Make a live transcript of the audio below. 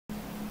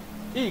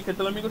Y qué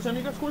tal, amigos y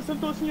amigas, ¿cómo están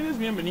todos, señores?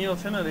 Bienvenidos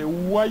a Cena de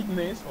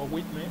Whiteness o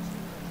Witness.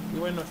 Y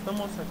bueno,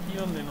 estamos aquí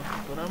donde nos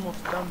atoramos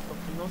tanto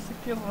que no sé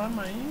qué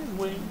rama es,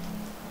 güey.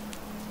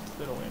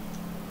 Pero bueno,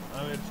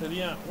 a ver,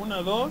 sería una,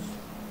 dos.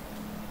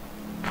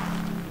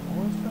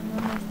 Oh, esta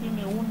nada más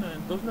tiene una,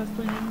 entonces la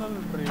estoy viendo al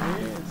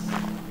revés.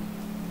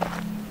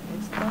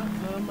 Esta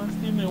nada más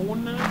tiene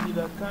una y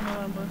de acá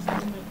nada más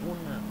tiene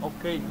una.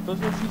 Ok,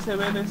 entonces sí se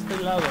ve de este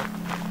lado.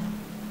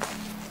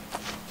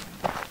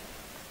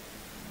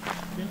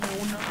 Tiene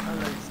una a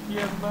la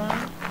izquierda,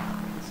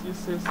 y si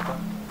es esta.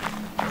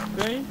 Ok.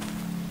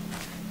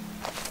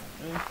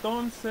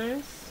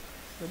 Entonces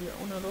sería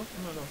 1, 2, 1,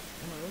 2,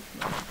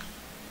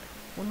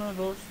 1, 2, 1,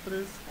 2,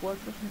 3, 4,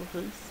 5,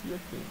 6, 7.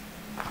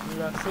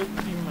 La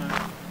séptima.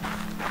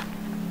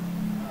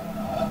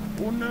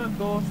 1,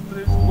 2,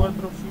 3,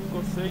 4,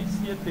 5, 6,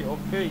 7.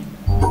 Ok.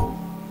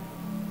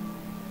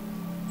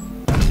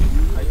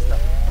 Ahí está.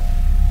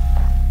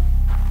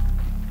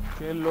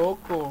 Qué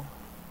loco.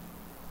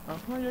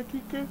 Ajá, ¿y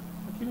aquí qué?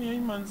 Aquí ni hay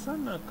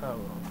manzana,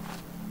 cabrón.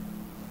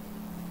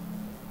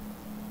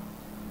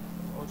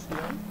 ¿O si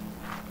hay?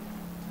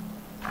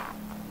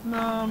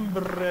 No,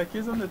 hombre, aquí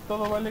es donde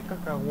todo vale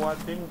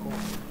cacahuatengo.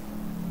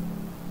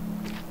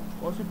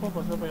 O si puedo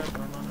pasar para allá,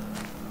 pero no.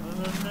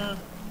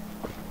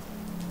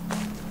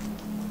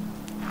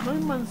 No hay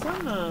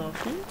manzana,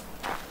 ¿sí?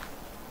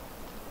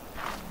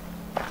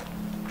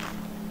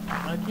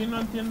 Aquí no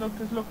entiendo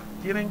qué es lo que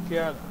quieren que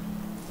haga.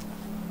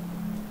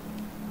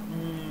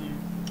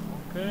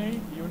 Ok,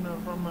 y una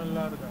rama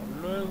larga.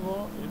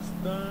 Luego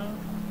está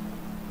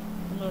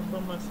una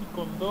rama así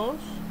con dos.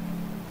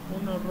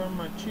 Una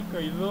rama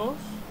chica y dos.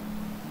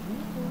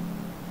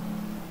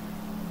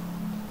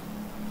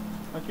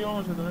 Aquí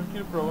vamos a tener que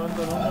ir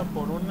probando una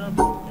por una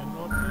porque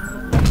no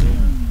tengo ni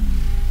idea.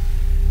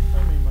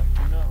 Ya me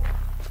imaginaba.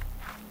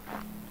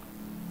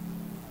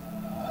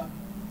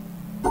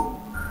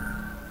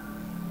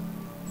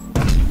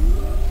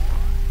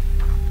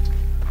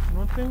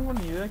 No tengo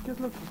ni idea qué es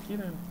lo que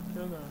quieren que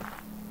haga.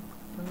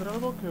 ¿Tendrá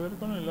algo que ver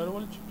con el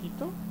árbol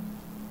chiquito?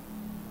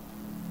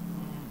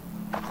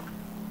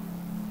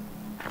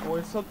 ¿O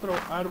es otro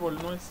árbol?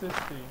 No es este,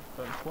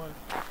 tal cual.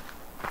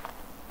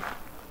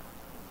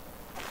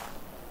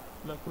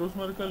 La cruz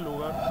marca el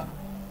lugar.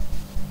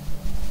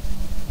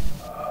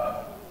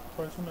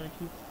 Parece una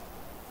X.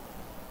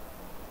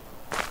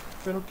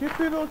 ¿Pero qué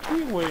pedo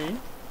aquí, güey?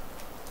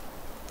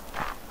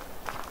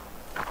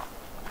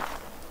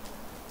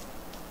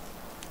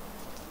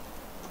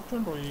 Escucho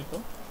un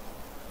ruidito.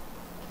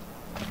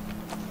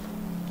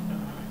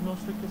 Ay, no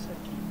sé qué es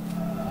aquí.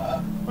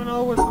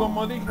 Bueno, pues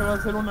como dije, va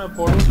a ser una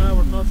por una.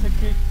 No sé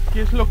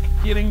qué es lo que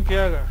quieren que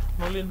haga.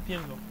 No le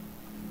entiendo.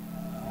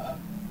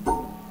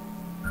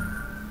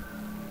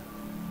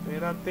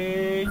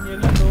 Espérate,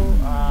 ñerito.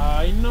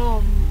 Ay,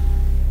 no.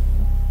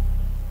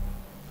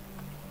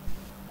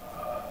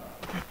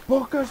 ¡Qué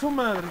poca su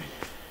madre!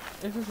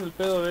 Ese es el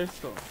pedo de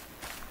esto.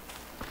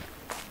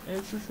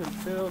 Ese es el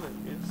pedo de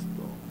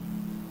esto.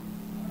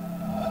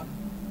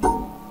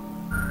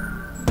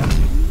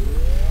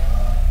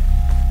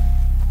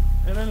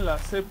 Era en la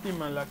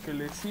séptima la que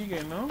le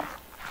sigue, ¿no? A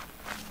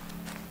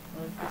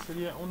ver, que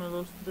sería 1,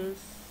 2, 3,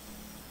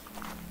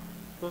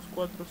 2,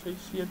 4, 6,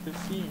 7,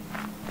 sí.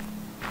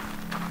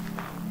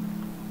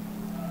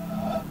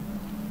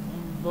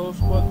 2,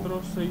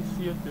 4, 6,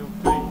 7,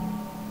 ok.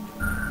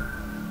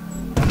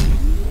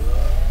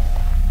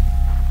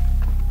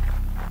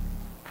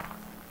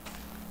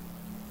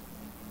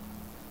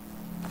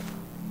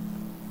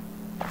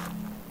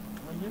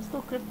 ¿Y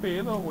esto qué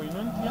pedo, güey? No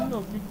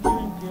entiendo qué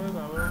quieren que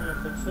haga. A ver,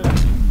 la tercera.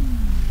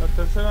 La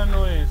tercera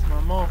no es,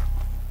 mamó.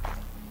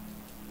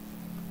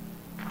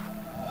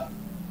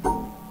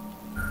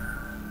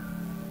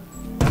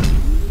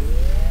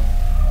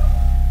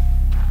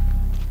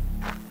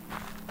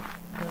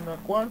 En la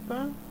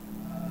cuarta.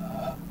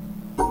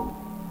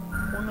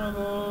 1,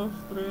 2,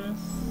 3,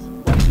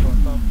 4.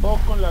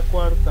 Tampoco en la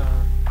cuarta.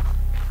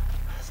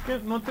 Es que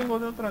no tengo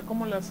de otra.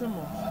 ¿Cómo le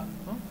hacemos?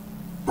 ¿No?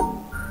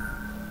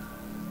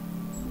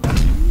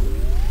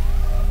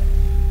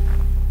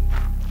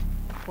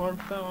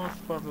 Cuarta, vamos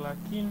por la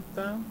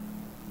quinta.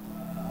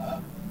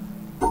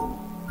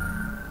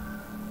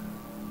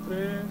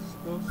 3,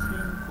 2, 5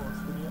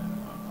 sería.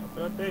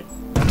 Espérate.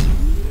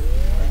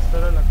 Ahí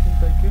estará la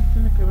quinta. ¿Y qué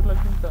tiene que ver la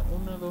quinta?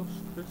 1, 2,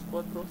 3,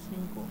 4,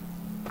 5.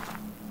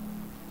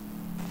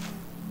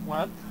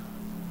 What?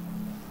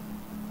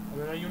 A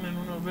ver, hay una en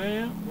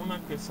 1B, una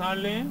que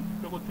sale,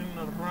 luego tiene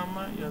una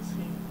rama y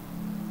así.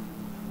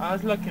 Ah,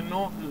 es la que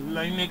no,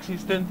 la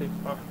inexistente.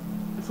 Ah,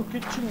 ¿eso qué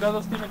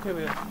chingados tiene que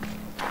ver?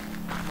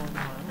 No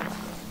mames.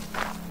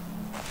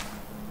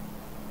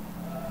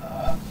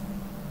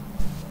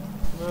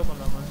 Luego con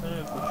la manzana y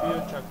el cuchillo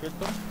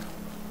chaqueto.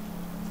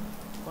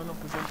 Bueno,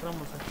 pues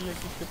entramos aquí,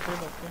 qué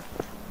pedo, qué.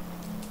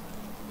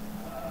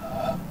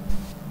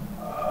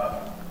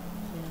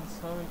 Quién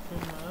sabe qué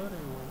madre,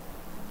 güey.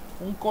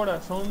 Un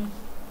corazón.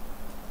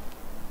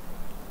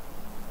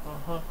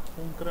 Ajá,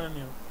 un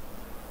cráneo.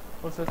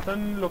 O sea,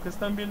 lo que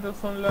están viendo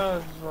son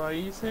las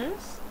raíces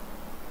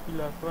Y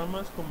las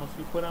ramas como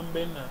si fueran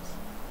venas.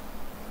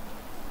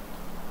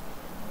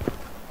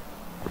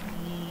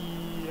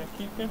 Y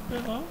aquí qué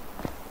pedo.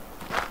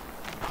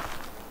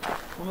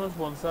 Unos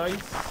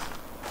bonsáis.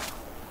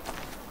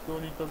 Qué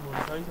bonitos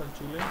bonsáis al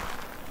chile.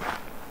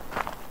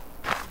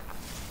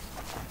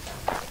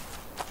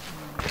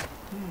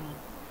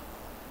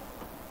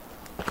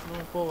 No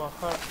me puedo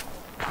bajar.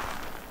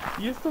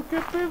 ¿Y esto qué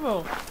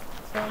pedo?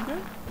 ¿Sale?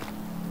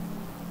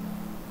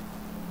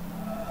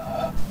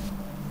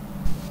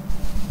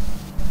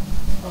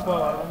 No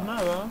puedo agarrar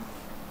nada.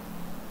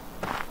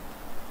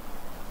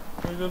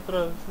 Hay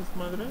otras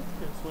madres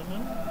que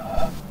suenan.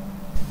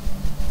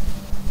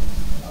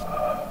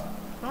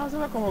 Ah,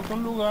 será como que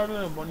un lugar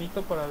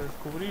bonito para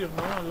descubrir,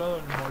 ¿no? Al lado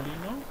del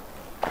molino.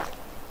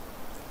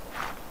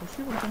 Pues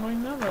sí, porque no hay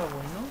nada,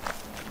 güey, ¿no?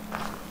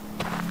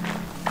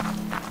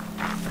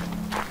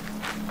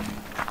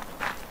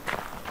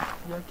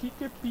 ¿Y aquí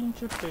qué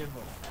pinche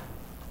pedo?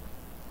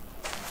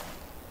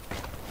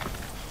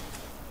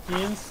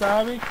 ¿Quién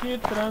sabe qué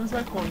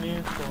tranza con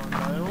esto?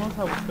 A ver, vamos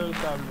a buscar el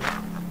cable.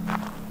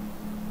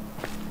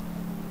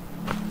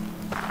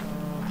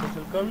 Pues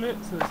el cable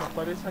se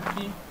desaparece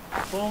aquí.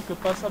 Supongo que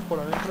pasa por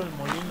adentro del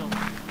molino.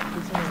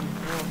 ¿Qué se me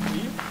dijo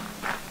aquí?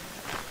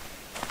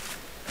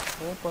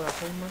 Oh, para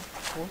acá hay más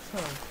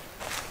cosas.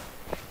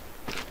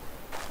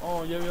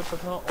 Oh, ya había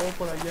pasado. Oh,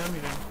 por allá,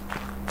 miren.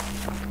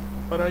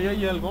 Para allá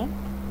hay algo.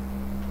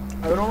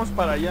 A ver, vamos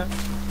para allá.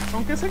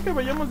 Aunque sé que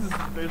vayamos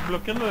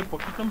desbloqueando de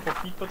poquito en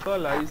poquito toda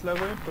la isla,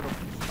 güey. Pero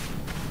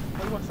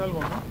pues, algo es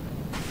algo, ¿no?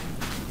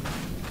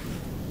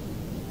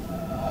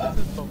 ¿Qué es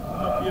esto?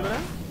 ¿Una piedra?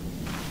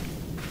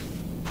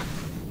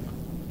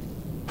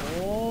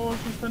 Oh,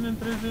 sí están en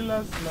 3D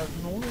las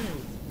nubes.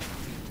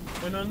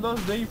 Bueno, en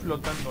 2D y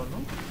flotando, ¿no?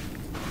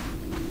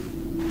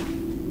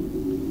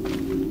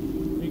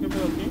 ¿Y qué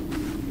pedo aquí?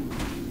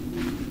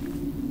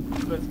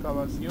 ¿La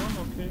excavación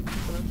o qué? ¿Qué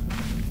tranza?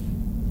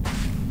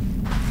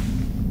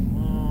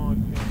 Oh,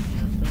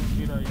 genial. Tengo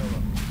que ir ahí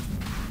abajo.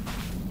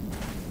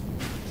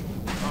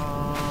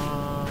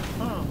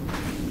 Ajá.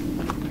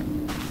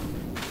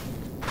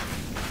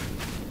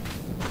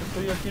 Esto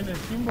ya tiene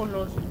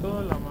símbolos y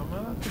toda la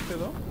mamada. ¿Qué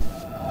pedo?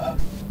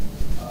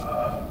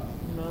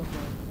 Nada.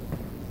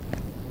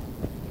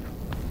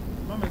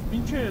 Mames,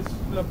 pinches,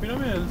 la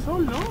pirámide del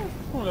sol, ¿no?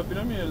 Es como la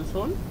pirámide del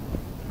sol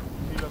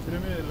y la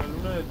pirámide de la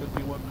luna de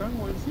Teotihuacán,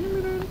 güey. Sí,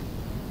 miren.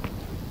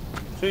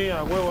 Sí,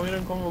 a huevo,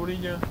 miren cómo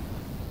brilla.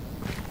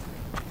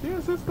 Sí,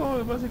 es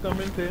esto,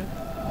 básicamente.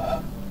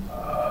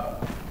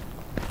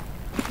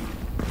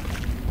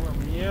 Una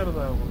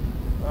mierda, güey.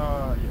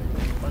 Ay,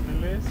 ay,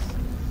 paneles.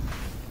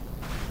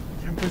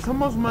 Ya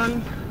empezamos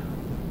mal.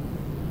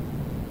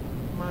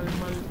 Mal.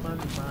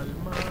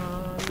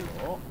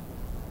 Oh.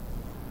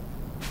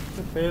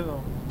 ¿Qué pedo?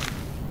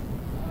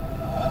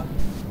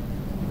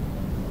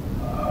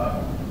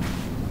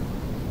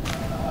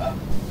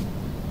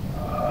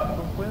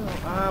 No puedo.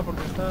 Ah,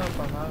 porque está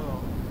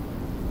apagado.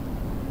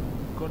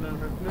 Con el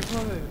reflejo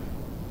de...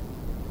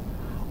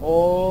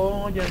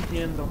 Oh, ya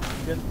entiendo.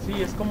 Ya,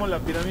 sí, es como la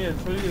pirámide del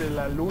sol y de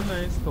la luna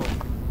esto.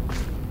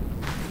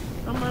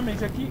 No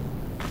mames, aquí...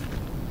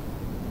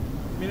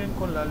 Miren,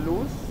 con la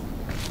luz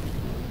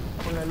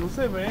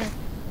se ve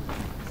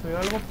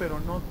algo, pero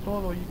no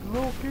todo. ¿Y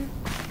luego qué?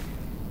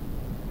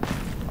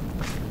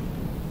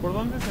 ¿Por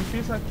dónde se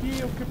empieza aquí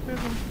o qué pedo?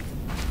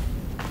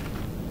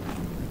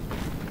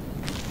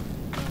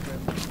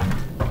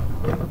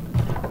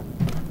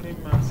 ¿Qué hay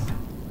más?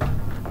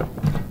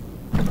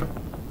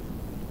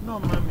 No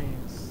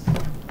mames.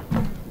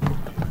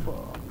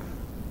 Fuck.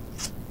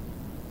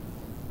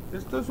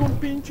 Esto es un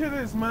pinche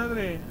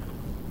desmadre.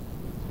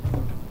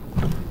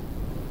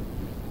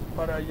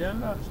 Para allá en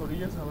las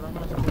orillas habrá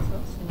más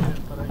cosas.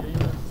 Miren, para allá hay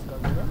unas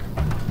escaleras.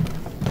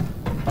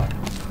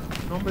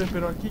 No, hombre,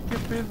 pero aquí qué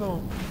pedo.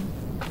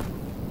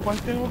 ¿Cuál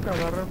tengo que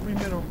agarrar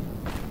primero?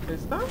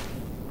 ¿Esta? Se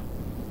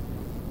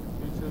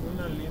ve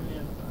una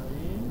línea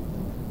ahí.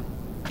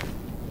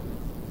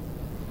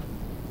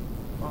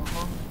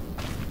 Ajá.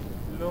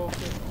 Luego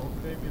que...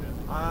 Ok, miren.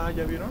 Ah,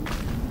 ¿ya vieron?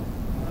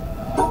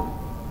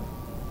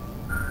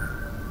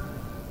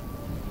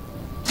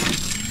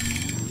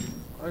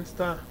 Ahí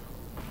está.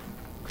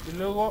 Y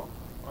luego...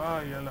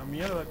 Ay, a la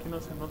mierda, aquí no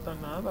se nota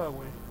nada,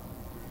 güey.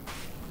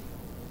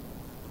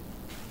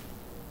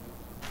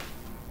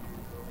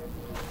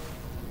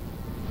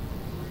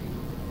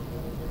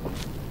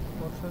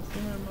 Pues así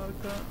me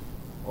marca...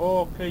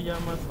 Oh, ok, ya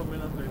más o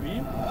menos le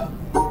vi.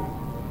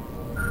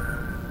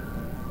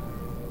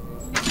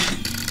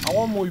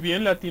 Oh, muy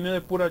bien, la tiene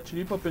de pura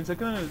chiripa. Pensé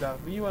que era en el de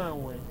arriba,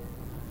 güey.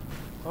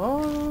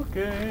 Ok.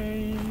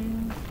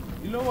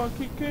 ¿Y luego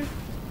aquí qué?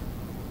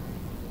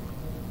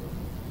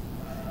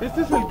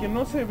 Este es el que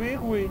no se ve,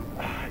 güey.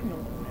 Ay, no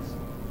mames.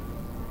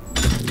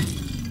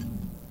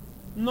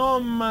 No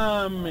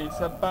mames,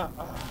 Ay, fuck.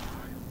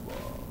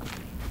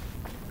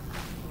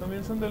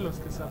 También son de los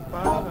que se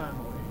apagan,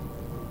 güey.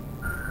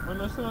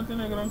 Bueno, este no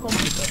tiene gran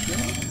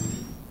complicación.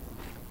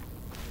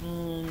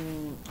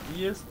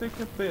 ¿Y este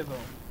qué pedo?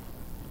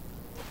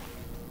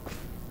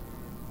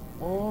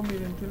 Oh,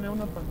 miren, tiene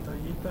una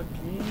pantallita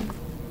aquí.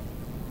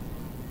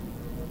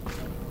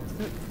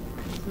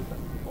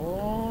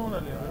 Oh,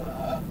 dale, a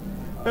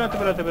ver.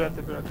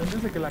 Espérate.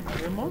 Antes de que la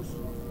caguemos,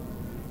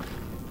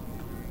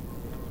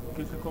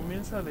 que se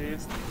comienza de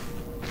esto.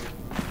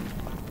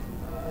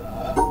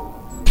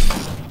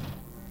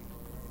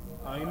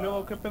 Ahí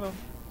luego, ¿qué pedo?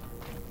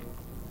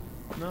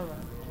 Nada.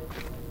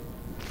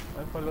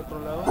 Ahí para el otro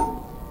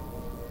lado.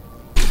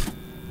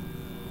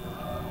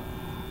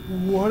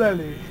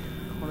 ¡Órale!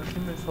 Ahora sí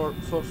me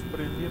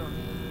sorprendieron.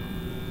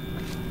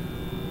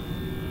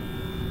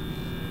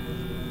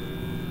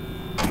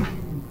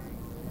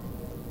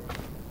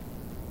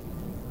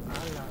 A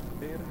la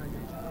verga, y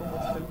aquí cómo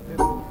está el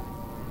perro.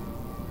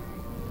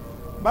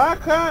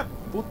 ¡Baja!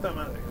 ¡Puta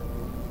madre!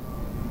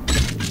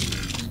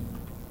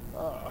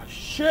 ¡Oh,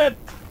 shit!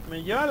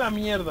 Me lleva a la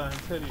mierda, en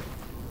serio.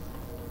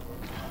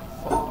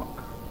 Fuck.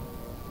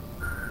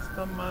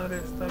 Esta madre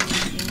está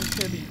bien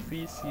pinche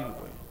difícil,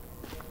 güey.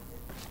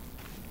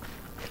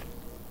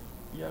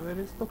 Y a ver,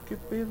 ¿esto qué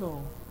pedo?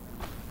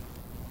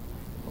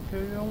 Ok,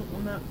 veo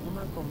una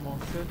como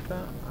Z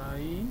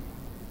ahí.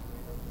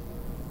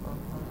 Ajá,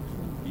 es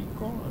un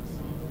pico,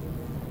 así.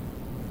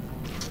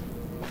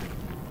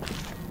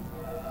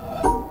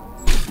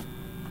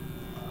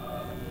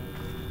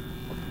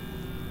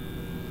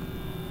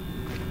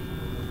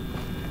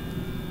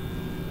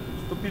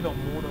 Estúpido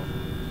muro.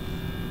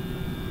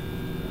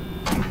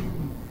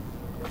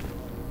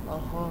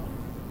 Ajá.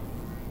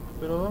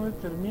 Pero ¿dónde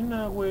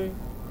termina, güey?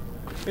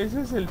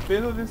 Ese es el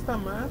pedo de esta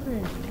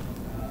madre.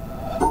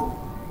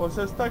 O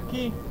sea, está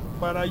aquí.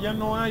 Para allá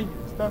no hay.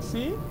 Está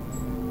así.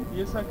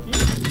 Y es aquí.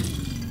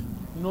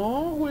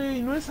 No,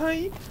 güey. No es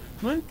ahí.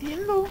 No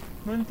entiendo.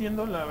 No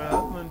entiendo, la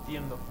verdad. No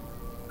entiendo.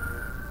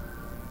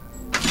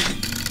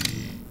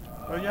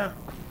 Pero ya.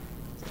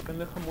 Se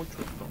pendeja mucho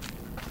esto.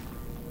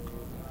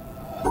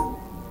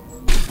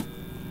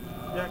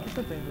 Ya,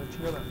 quítate la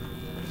chingada.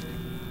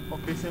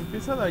 Ok, se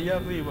empieza de allá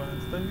arriba.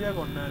 Está en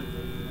diagonal.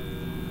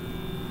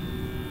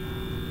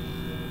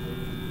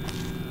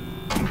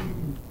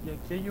 Y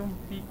aquí hay un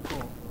pico.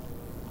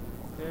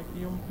 Ok, aquí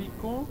hay un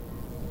pico.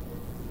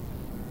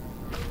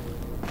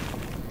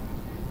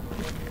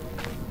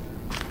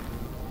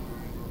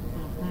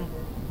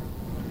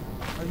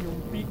 Hay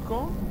un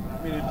pico.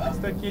 Miren,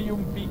 aquí hay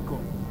un pico.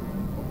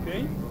 Ok.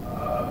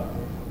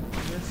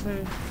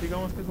 Ese,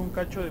 digamos que es un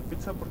cacho de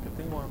pizza porque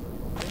tengo hambre.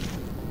 ¿Okay?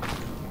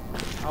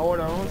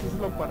 Ahora vamos a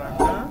hacerlo para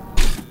acá.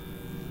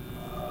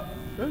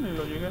 Yo ni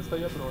lo llegué hasta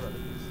allá, pero ahora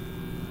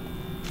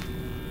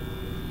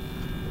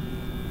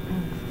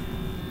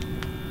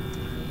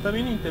está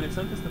bien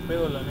interesante este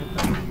pedo, la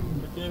neta.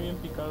 Me tiene bien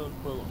picado el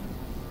juego.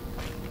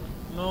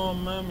 No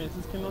mames,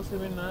 es que no se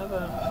ve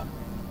nada.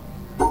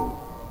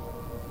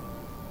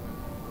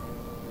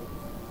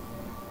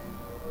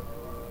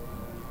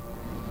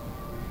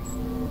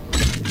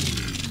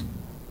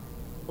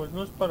 Pues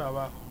no es para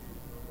abajo.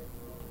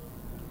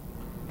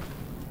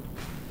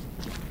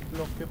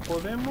 Lo que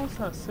podemos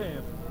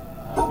hacer,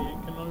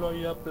 bien que no lo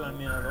había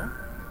planeado,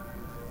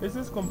 es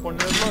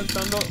descomponerlo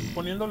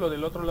poniéndolo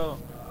del otro lado.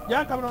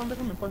 Ya, cabrón,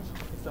 déjame pues.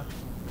 Ahí está.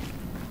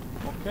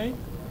 Ok.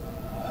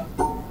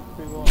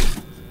 Digo,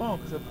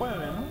 supongo que se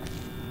puede, ¿no?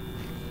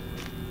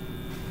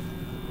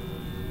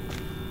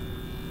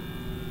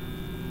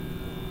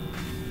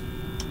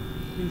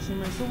 Y si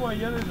me subo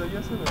allá, desde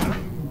allá se verá.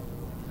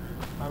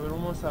 A ver,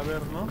 vamos a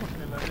ver, ¿no?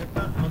 Porque la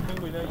neta no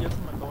tengo idea, ya se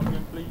me acabó el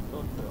gameplay y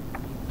todo.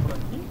 ¿Por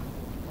aquí?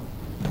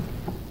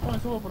 No, me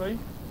subo por ahí.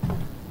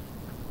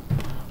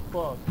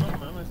 Fuck, no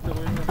mames, este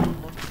güey me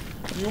sumó.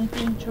 Ni un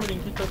pinche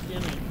brinquito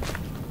tiene.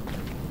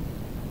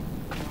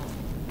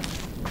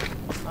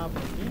 Ah,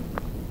 por aquí.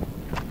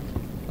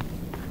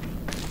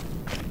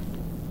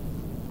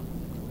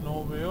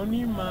 No veo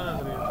ni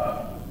madre.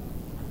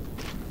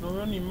 No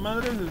veo ni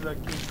madre desde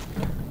aquí.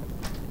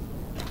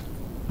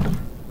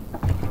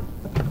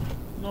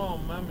 No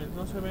mames,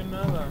 no se ve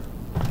nada.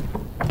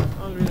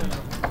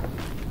 Olvídenlo.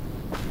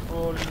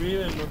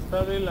 Olvídenlo,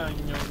 está del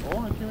año.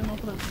 Oh, aquí ven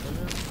otras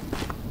escaleras.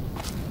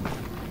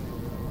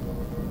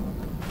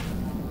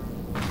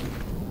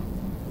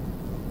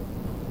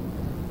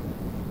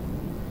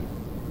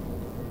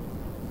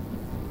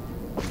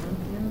 No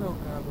entiendo,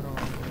 cabrón.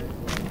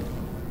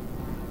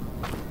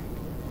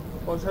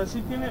 O sea,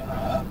 sí tiene...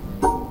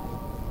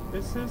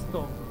 Es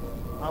esto.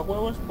 A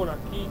huevo es por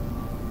aquí.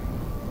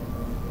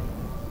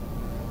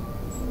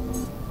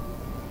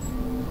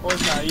 O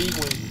sea, ahí,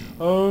 güey.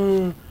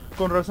 Oh,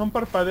 con razón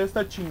parpadea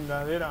esta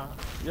chingadera.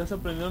 Ya se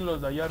prendieron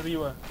los de allá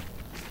arriba.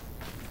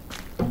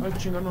 Ay,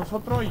 chinga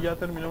nosotros y ya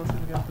terminamos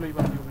el gameplay,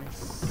 güey.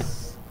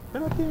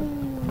 Espérate.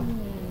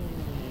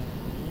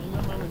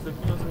 No mames, de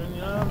aquí no se ve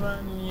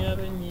nada,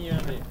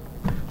 niade.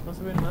 No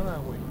se ve nada,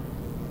 güey.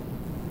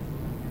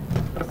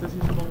 Este sí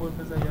supongo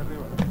que es de allá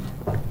arriba.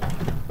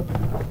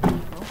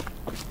 ¿No?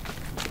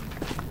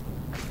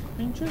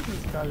 Pinches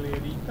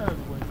escaleritas,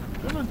 güey.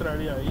 Yo no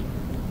entraría ahí.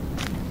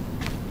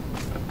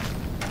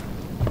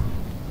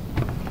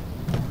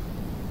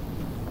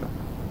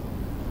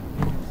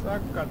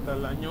 Sácate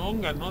la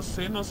ñonga, no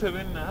sé, no se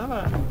ve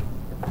nada.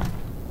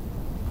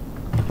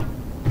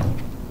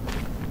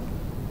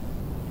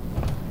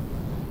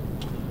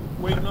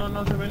 Güey,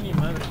 no se ve ni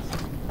madres.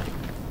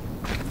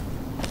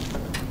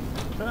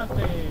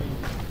 Espérate.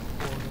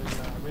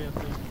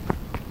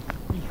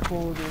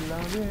 Hijo de la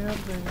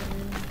verde.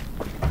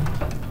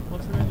 No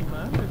se ve ni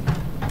madres.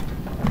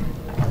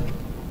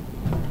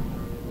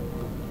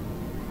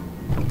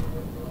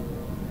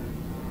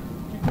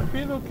 ¿Qué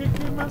pedo? ¿Qué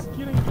más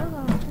quieren que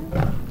haga?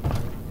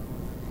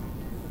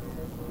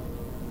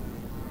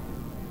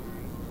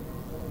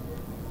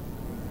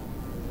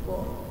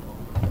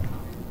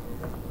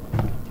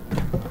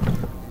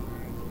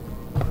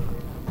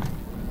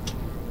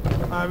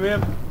 A ver,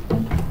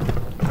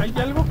 hay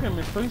algo que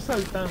me estoy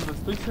saltando,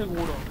 estoy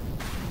seguro.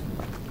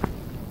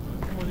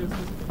 ¿Cómo Dios es?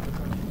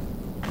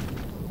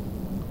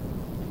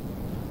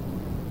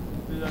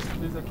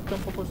 Desde aquí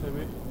tampoco se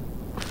ve.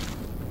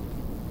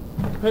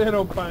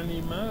 Pero pa'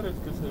 ni madres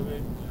que se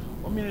ve.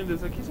 Oh, miren,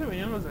 desde aquí se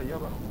veían los de allá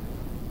abajo.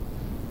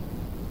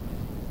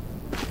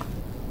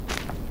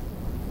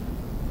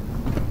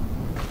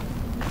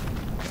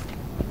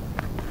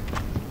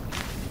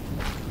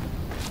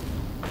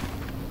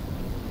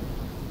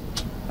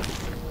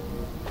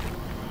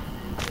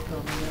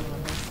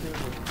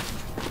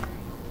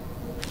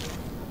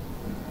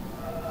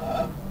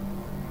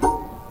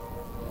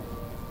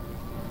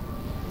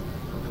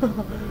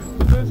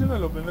 Estoy haciendo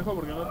lo pendejo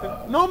porque no te...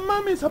 ¡No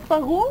mames!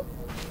 ¿Apagó?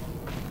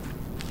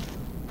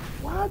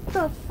 What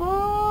the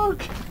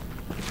fuck?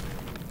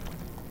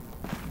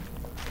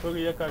 Creo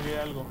que ya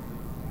cagué algo.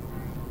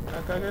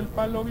 Ya cagué el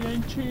palo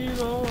bien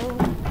chido.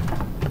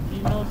 Y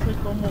no sé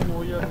cómo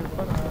voy a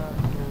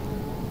repararlo.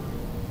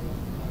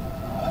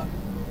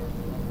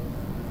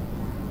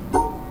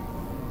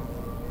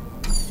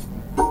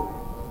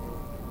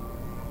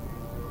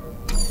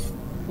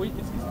 Uy, es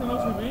que este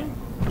no se ve.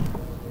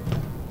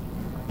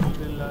 Ni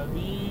de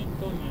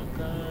ladito, ni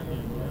acá, ni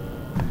allá.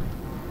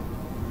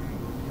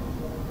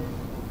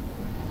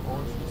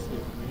 Oh, sí se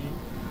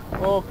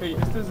ve. Ok,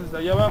 este es desde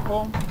allá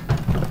abajo.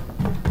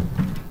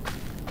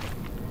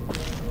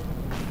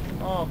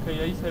 Ok,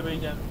 ahí se ve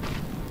ya.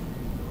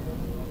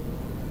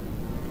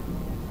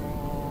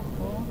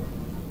 Ojo.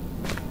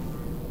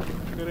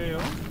 Creo.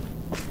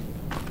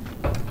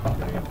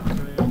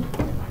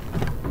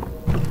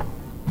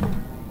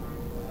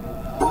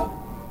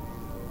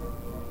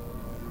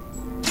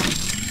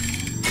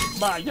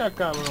 Vaya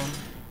cabrón.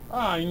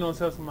 Ay, no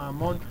seas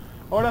mamón.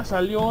 Ahora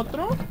salió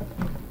otro.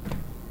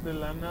 De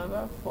la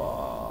nada.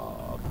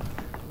 Fuck.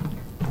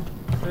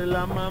 Se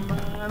la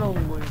mamaron,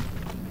 güey.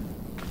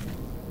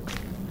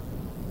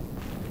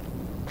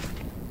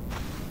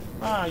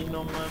 Ay,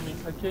 no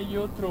mames. Aquí hay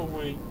otro,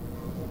 güey.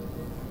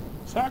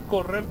 O sea, a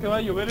correr que va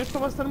a llover. Esto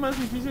va a estar más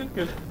difícil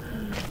que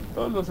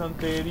todos los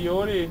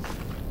anteriores.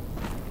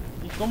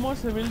 ¿Y cómo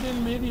se ve el de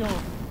en medio?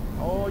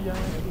 Oh, ya.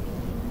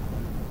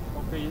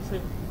 Ok, ese...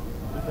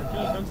 ¿Desde aquí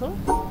alcanzó?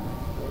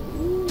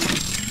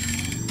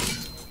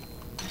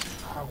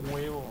 A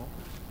huevo.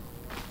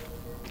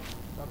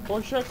 La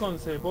pocha con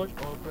cebolla.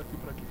 Oh, por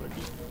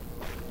aquí.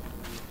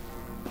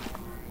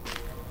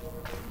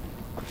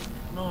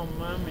 No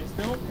mames,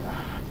 tengo que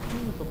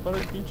topar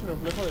el pinche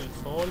reflejo del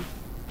sol.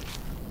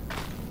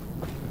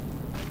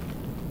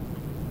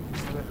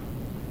 A ver.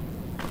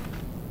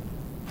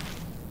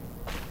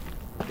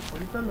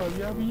 Ahorita lo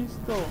había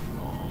visto.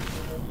 No,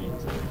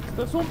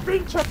 esto es un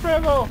pinche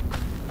pedo.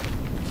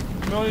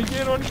 Me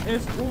oyeron,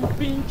 es un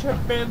pinche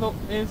pedo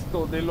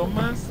esto, de lo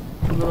más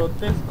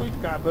grotesco y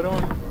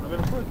cabrón. A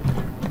ver, ¿puedo?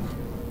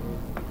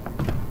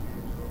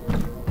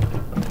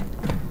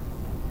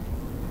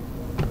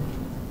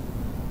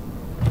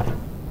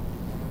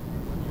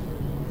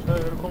 A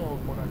ver como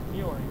por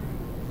aquí o ahí.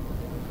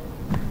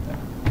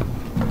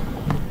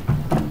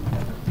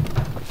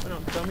 Bueno,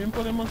 también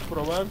podemos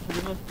probar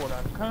subirnos por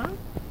acá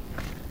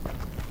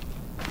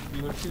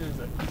y ver si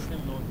desde aquí se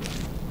nota.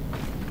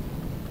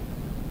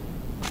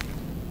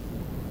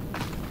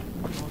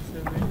 No se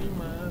ve ni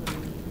madre.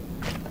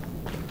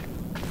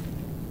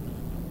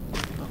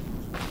 No,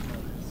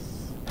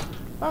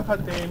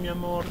 bájate, mi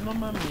amor, no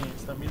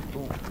mames, también tú,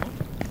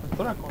 ¿no?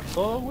 Atora con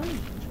todo, güey.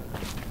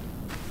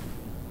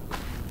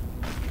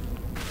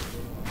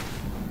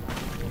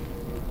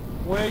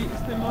 Güey,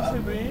 este no se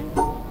ve.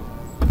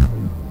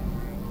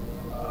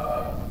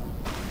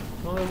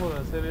 No debo de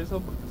hacer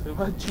eso porque se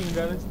va a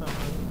chingar esta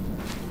madre.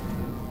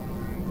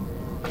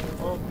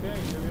 Ok,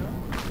 ¿ya vieron?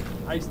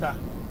 Ahí está.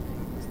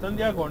 Está en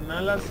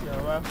diagonal hacia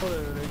abajo, de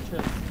derecha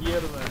a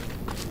izquierda.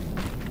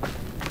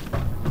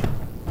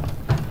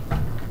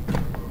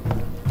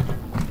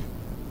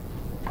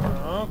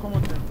 No, ¿cómo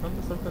te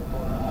encanta estar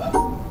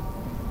perforando?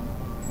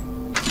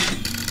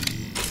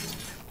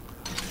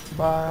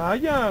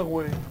 Vaya,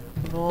 güey.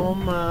 No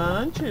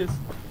manches.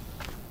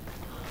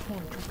 ¿Cómo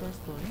choca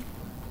esto,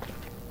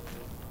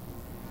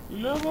 Y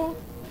luego...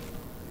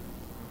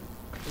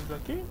 ¿desde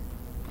aquí?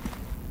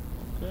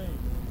 Ok.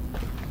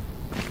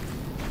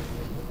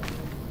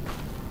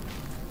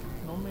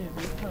 No me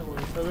deja, güey.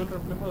 Se ve el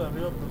reflejo de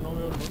arriba, pero no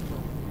veo el otro.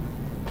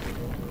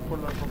 Por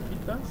las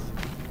roquitas.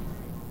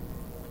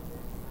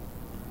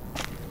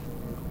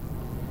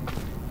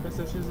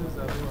 Este sí es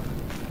desde arriba.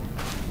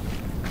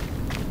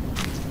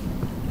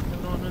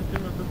 no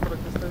entiendo entonces para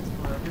qué está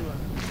esto de arriba.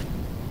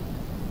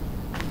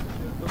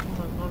 Si de todas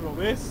formas no lo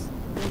ves,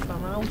 puta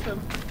Mauser.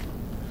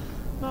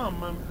 No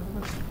mames,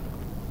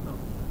 no.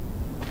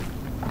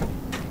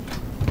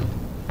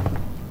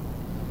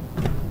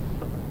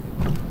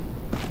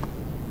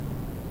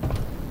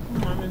 No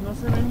mames, no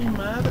se ven ni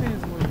madres,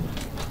 güey.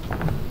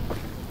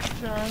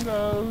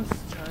 Changos,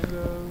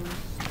 changos.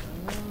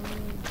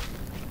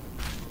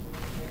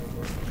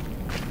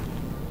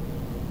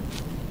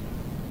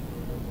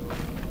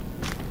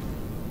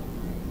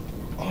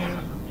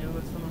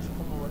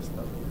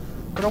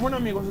 Pero bueno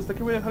amigos, hasta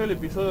aquí voy a dejar el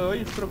episodio de hoy,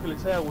 espero que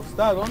les haya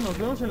gustado, nos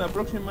vemos en la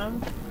próxima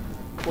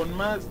con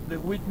más de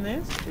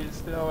Witness.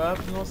 La verdad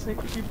no sé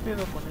qué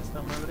pedo con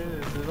esta madre,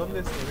 desde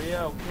dónde se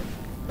vea o qué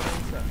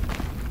tranza.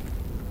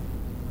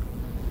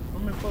 No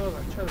me puedo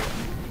agachar,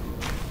 ¿verdad?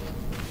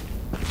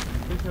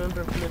 Ese es el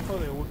reflejo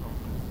de uno.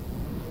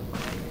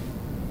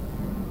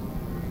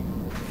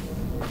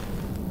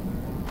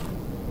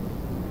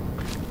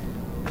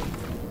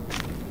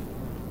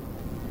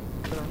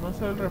 Pero no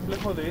sé el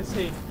reflejo de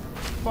ese.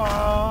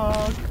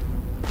 Fuck.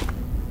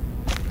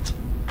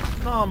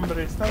 No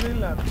hombre, está de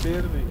la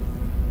verde.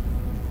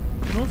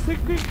 No sé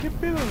qué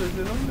pedo,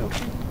 desde dónde o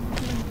qué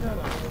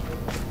haga.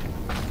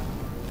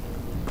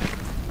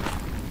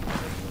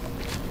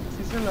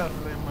 Sí se la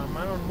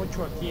remamaron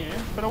mucho aquí,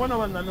 Pero bueno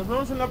banda, nos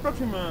vemos en la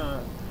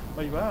próxima.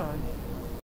 Bye bye.